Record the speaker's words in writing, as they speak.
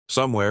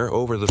Somewhere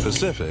over the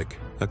Pacific,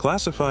 a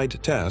classified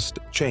test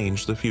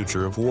changed the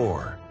future of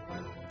war.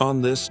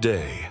 On this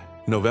day,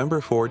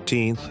 November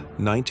 14,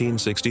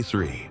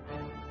 1963,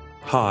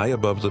 high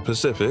above the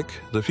Pacific,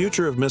 the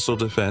future of missile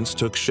defense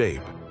took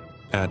shape.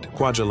 At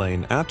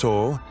Kwajalein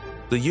Atoll,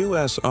 the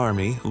U.S.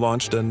 Army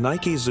launched a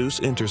Nike Zeus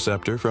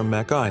interceptor from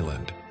Meck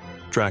Island,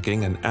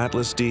 tracking an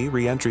Atlas D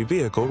reentry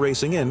vehicle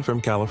racing in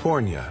from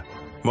California.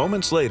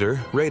 Moments later,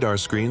 radar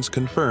screens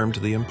confirmed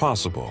the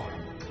impossible.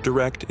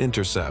 Direct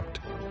intercept.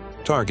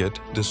 Target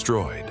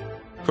destroyed.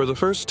 For the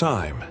first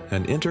time,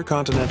 an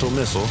intercontinental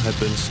missile had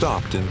been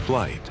stopped in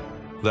flight.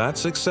 That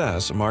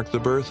success marked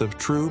the birth of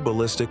true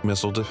ballistic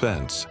missile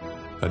defense,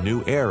 a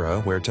new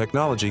era where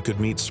technology could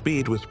meet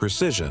speed with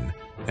precision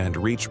and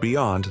reach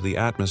beyond the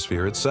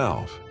atmosphere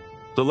itself.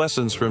 The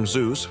lessons from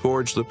Zeus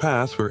forged the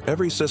path for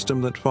every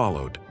system that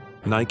followed: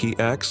 Nike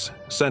X,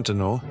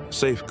 Sentinel,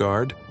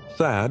 Safeguard,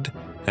 THAAD,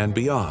 and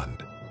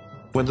beyond.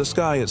 When the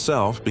sky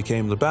itself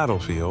became the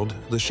battlefield,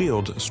 the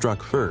shield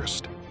struck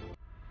first.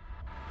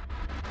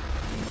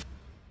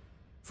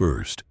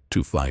 First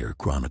to fire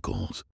Chronicles.